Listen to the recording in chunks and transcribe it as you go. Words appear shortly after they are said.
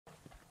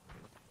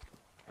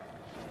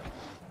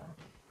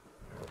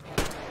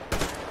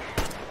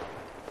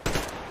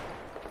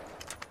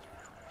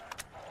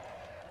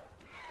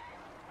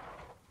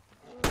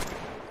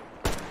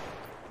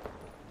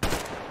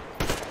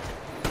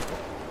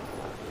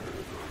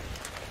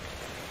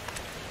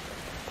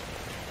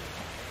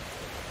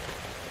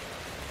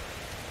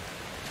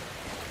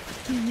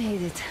You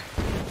made it.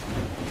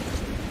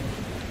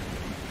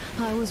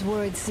 I was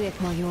worried sick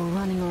while you were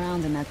running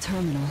around in that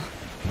terminal.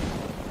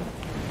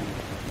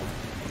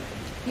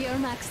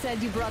 Max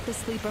said you brought the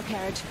sleeper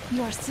carriage.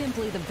 You are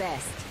simply the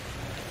best.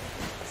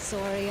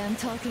 Sorry I'm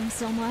talking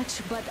so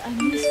much, but I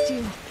missed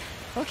you.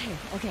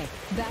 Okay,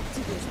 back to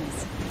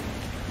business.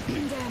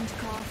 Damned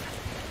cough.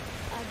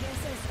 I guess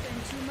I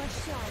spent too much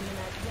time in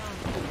that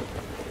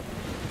dump.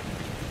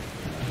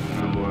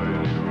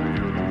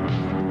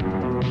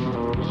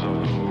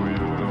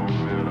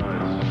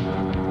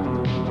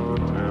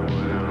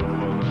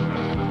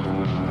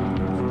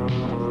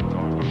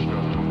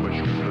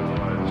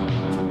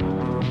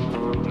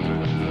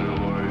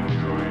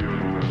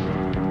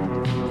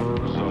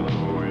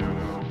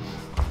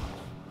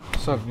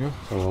 What's up, dude?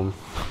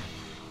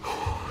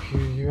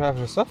 You have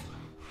your stuff?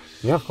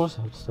 Yeah, of course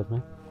I have stuff,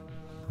 man.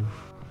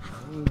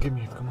 Give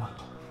me it, come on.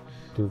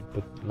 Dude,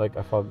 but like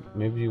I thought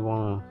maybe you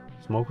wanna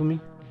smoke with me?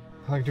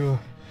 Like, dude,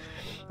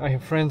 I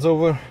have friends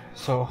over,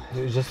 so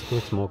It's just a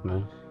quick smoke,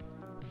 man.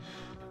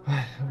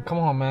 come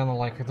on, man.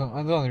 Like, I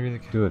don't really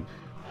care. Dude,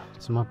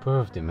 it's my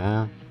birthday,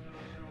 man.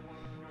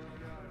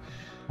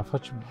 I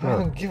thought you. I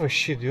don't give a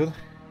shit, dude.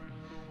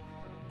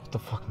 What the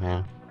fuck,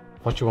 man?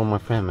 I thought you were my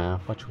friend, man. I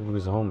thought you were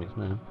his homies,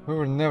 man. We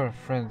were never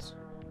friends,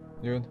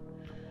 dude.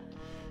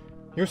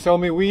 You sell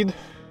me weed,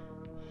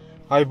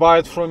 I buy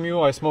it from you,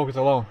 I smoke it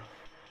alone.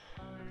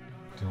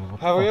 Dude,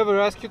 have I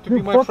ever asked you to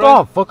be my fuck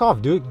friend? Fuck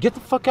off, dude. Get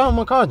the fuck out of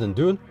my car then,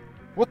 dude.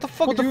 What the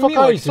fuck What do the you fuck mean?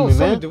 are Like, you so to me,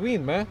 sell me man? the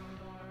weed, man.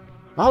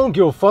 I don't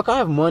give a fuck. I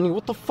have money.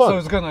 What the fuck? So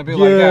it's gonna be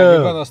like that.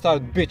 You're gonna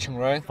start bitching,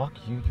 right? Fuck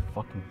you, you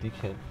fucking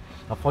dickhead.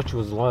 I thought you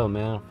was loyal,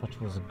 man. I thought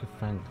you was a good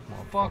friend.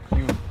 Fuck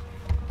you.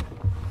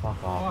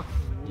 Fuck off. Fuck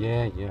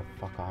Yeah,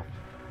 fuck off.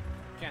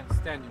 Can't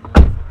stand you,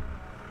 man.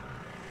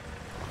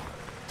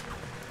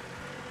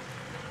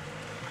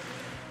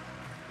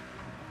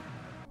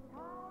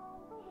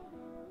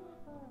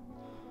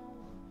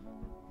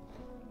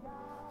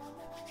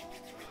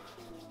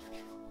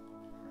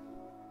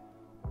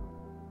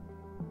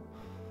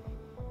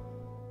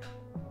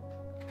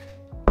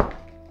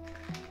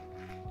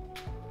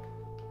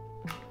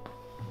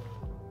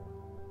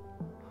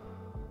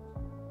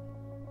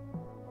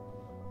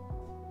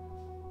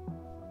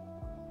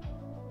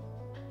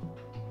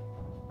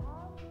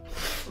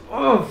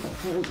 Oh,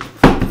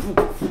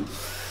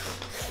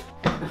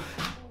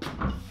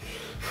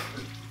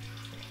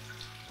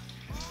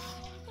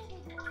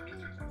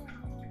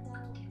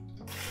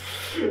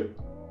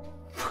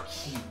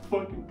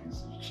 fucking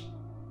piece of shit.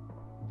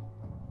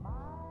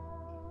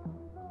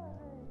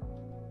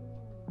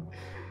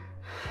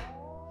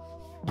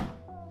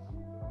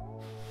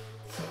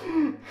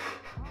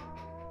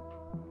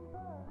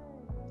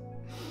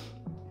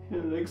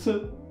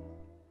 Alexa,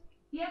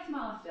 Yes,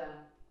 Master.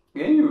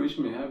 can you wish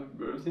me happy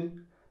birthday?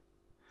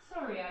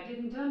 Sorry, I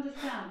didn't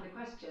understand the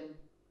question.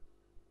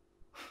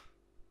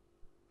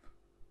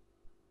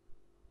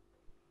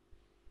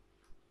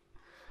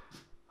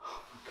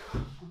 Oh my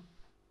god.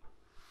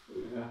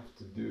 We have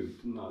to do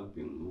it to not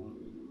be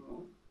lonely, you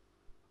know?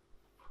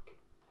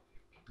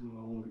 Fucking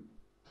lonely.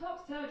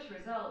 Top search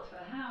result for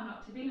how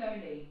not to be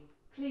lonely.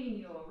 Clean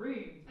your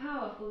room.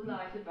 Powerful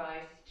life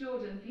advice.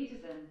 Jordan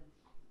Peterson.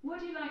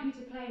 Would you like me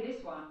to play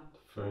this one?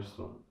 The first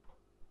one.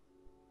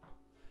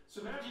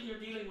 So imagine you're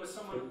dealing with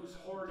someone who's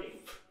hoarding.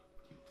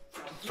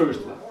 First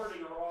People one. who are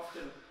hoarding are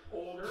often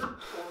older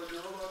or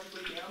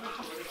neurologically damaged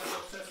or they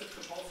have obsessive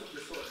compulsive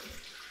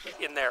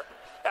disorder. In there,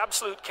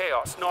 absolute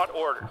chaos, not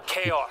order,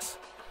 chaos.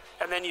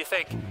 And then you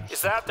think,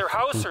 is that their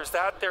house or is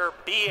that their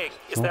being?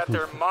 Is that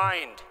their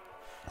mind?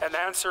 And the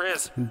answer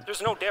is,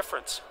 there's no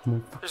difference.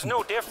 There's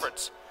no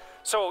difference.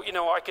 So, you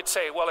know, I could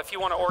say, well, if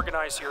you want to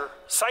organize your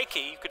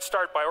psyche, you could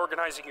start by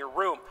organizing your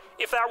room.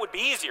 If that would be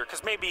easier,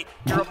 because maybe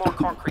you're a more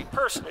concrete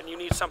person and you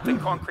need something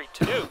concrete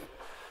to do.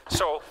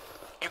 So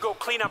you go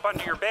clean up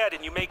under your bed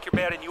and you make your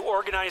bed and you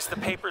organize the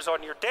papers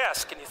on your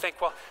desk and you think,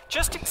 well,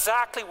 just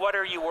exactly what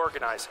are you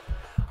organizing?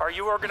 Are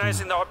you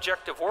organizing the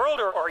objective world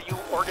or are you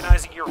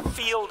organizing your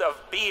field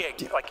of being,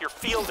 like your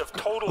field of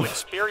total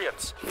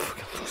experience?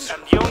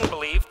 And Jung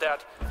believed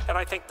that, and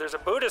I think there's a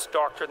Buddhist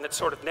doctrine that's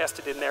sort of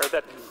nested in there,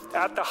 that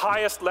at the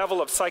highest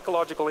level of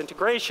psychological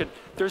integration,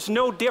 there's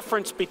no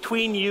difference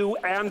between you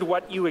and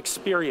what you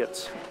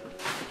experience.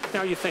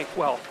 Now you think,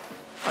 well,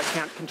 I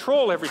can't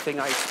control everything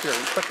I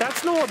experience, but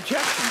that's no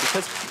objection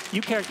because you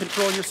can't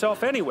control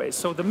yourself anyway.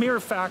 So the mere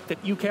fact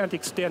that you can't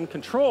extend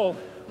control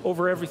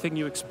over everything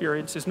you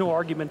experience is no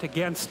argument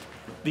against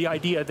the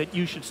idea that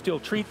you should still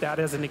treat that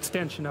as an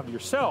extension of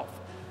yourself.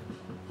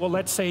 Well,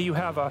 let's say you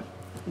have a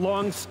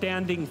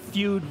long-standing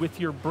feud with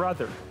your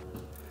brother.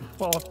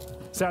 Well,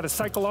 is that a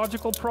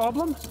psychological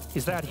problem?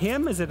 Is that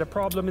him? Is it a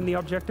problem in the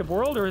objective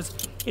world, or is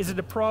it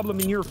a problem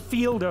in your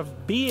field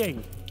of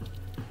being?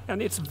 And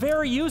it's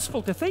very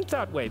useful to think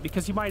that way,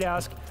 because you might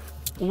ask,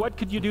 what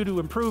could you do to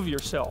improve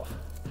yourself?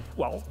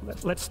 Well,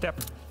 let's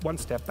step one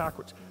step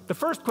backwards. The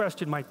first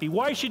question might be,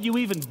 why should you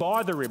even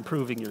bother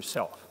improving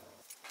yourself?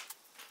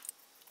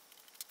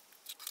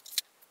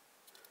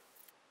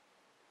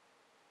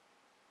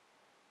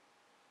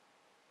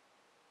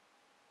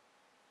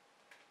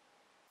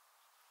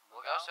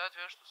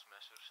 atvežtus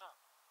mes ir visą.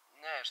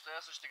 Ne, iš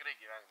tavęs aš tikrai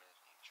gyvenime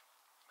netikėčiau.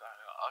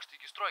 Aš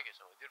tik įstroikiai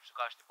savo dirbsiu,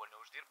 ką aš tipo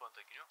neuždirbu ant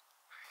akinių.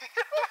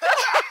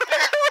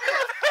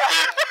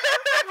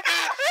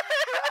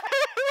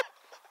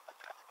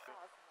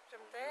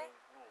 Rimtai?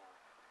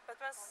 Bet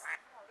mes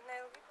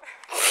neilgai.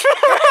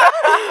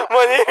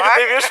 Mane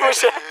taip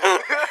išmušė.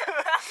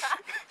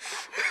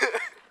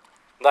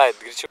 Dai,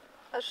 greičiau.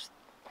 Aš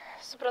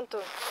suprantu,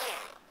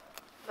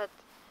 bet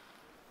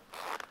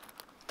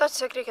to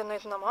tiesiog reikia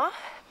nueiti namo,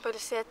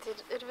 pailsėti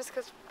ir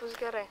viskas bus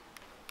gerai.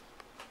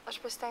 Aš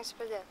pasitengsiu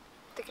padėti,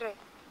 tikrai.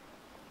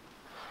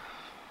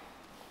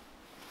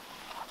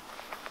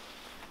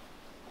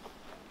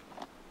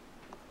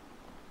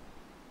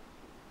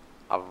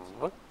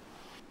 Avu?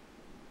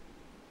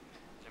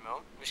 Žemiau,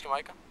 biškį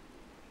maiką.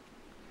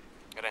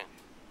 Gerai.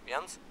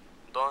 1,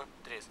 2,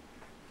 3.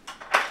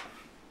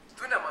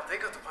 Tu nematai,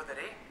 kad tu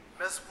padarei?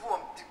 Mes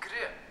buvom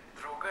tikri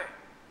draugai.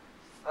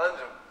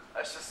 Andriau,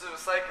 aš esu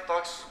visai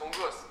kitoks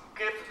žmogus.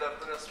 Kaip tu dar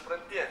tu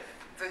nesupranti?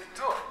 Tai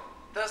tu,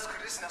 tas,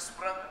 kuris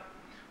nesupranta.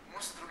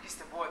 Mūsų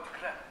draugystė buvo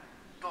tikra.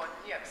 To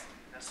nieks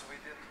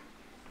nesuvaidintų.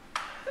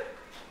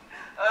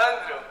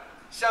 Andriau,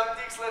 šiam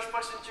tikslui aš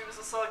pašvenčiu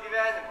visą savo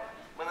gyvenimą.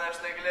 Manai,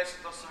 aš negalėčiau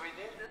to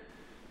suvaidinti?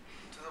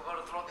 Tu dabar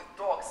atrodai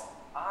toks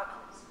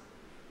aklas.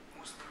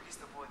 Mūsų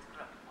draugystė buvo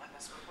tikra. Man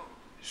nesvarbu.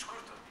 Iš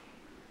kur tu?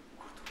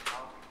 Kur tu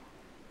gautum?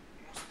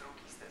 Mūsų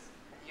draugystės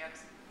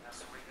nieks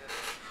nesuvaidintų.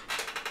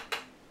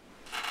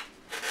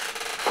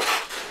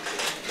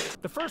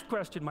 The first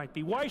question might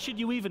be, why should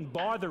you even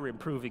bother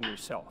improving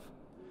yourself?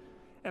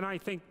 And I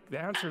think the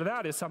answer to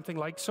that is something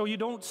like, so you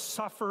don't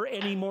suffer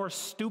any more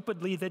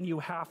stupidly than you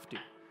have to.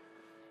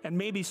 And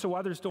maybe so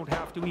others don't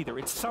have to either.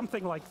 It's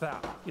something like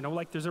that. You know,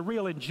 like there's a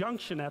real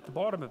injunction at the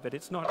bottom of it.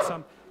 It's not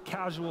some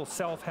casual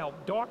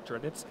self-help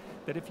doctrine. It's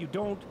that if you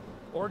don't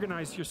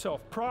organize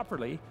yourself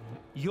properly,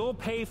 you'll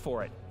pay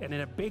for it, and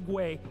in a big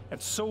way, and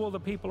so will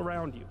the people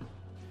around you.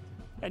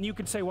 And you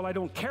could say, well, I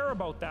don't care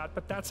about that,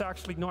 but that's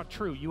actually not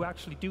true. You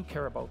actually do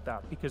care about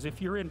that, because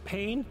if you're in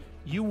pain,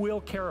 you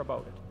will care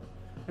about it.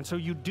 And so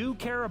you do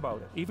care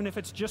about it, even if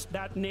it's just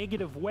that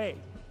negative way.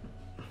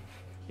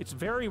 It's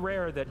very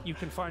rare that you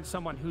can find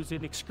someone who's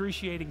in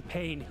excruciating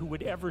pain who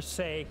would ever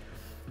say,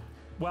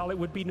 well, it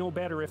would be no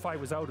better if I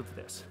was out of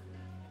this.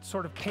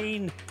 Sort of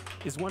pain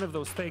is one of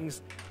those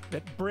things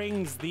that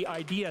brings the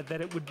idea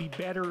that it would be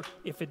better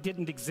if it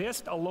didn't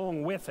exist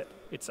along with it.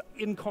 It's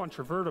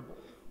incontrovertible.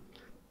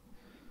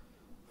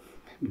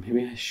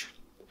 Maybe I should.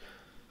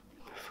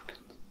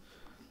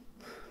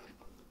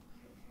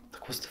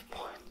 Like, what's the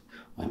point?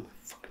 Why am I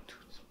fucking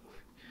doing this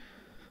movie?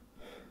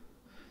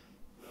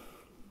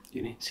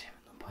 You didn't see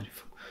nobody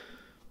from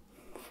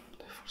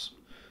the first.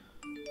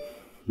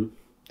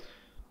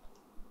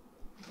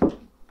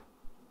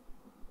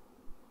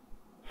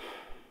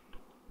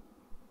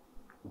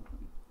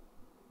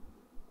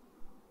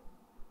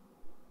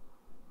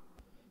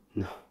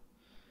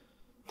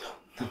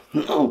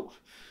 No.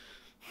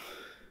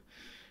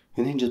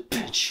 You didn't just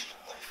bitch in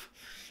life.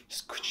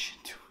 Just good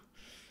shit too.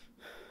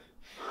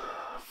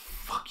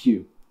 Fuck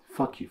you.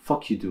 Fuck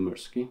you,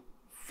 doomers, okay?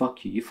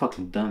 Fuck you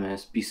fucking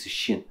dumbass piece of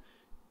shit.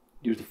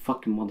 You're the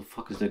fucking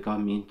motherfuckers that got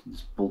me into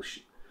this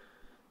bullshit.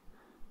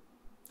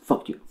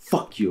 Fuck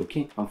you,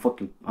 okay? I'm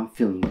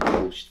filming this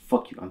bullshit.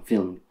 Fuck you, I'm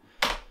filming.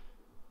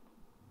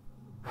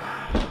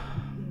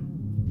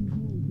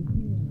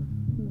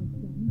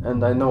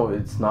 And I know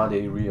it's not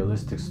a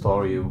realistic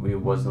story.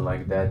 It wasn't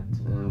like that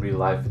in real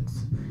life.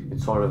 It's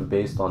sort of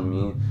based on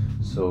me.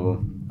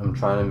 So I'm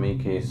trying to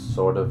make a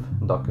sort of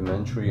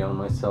documentary on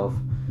myself,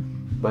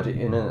 but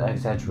in an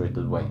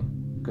exaggerated way.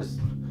 Because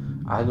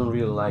I don't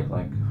really like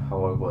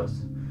how I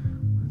was.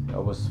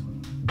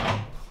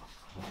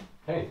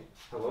 Hey.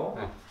 Hello.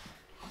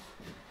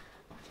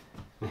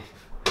 Hey.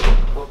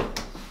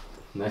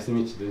 Nice to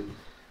meet you, dude.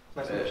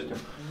 Nice to meet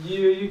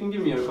you. You can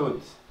give me your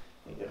coat.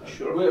 Yeah,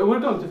 sure. We're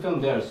going to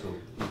film there, so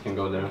you can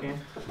go there. Okay.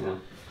 Yeah.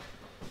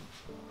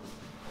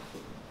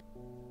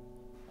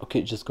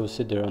 Okay, just go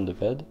sit there on the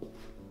bed.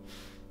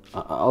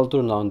 I'll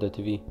turn on the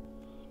TV.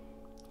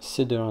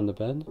 Sit there on the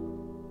bed,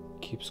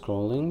 keep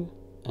scrolling,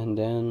 and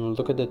then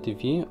look at the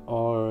TV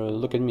or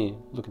look at me,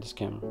 look at this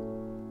camera.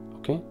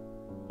 Okay?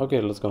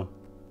 Okay, let's go.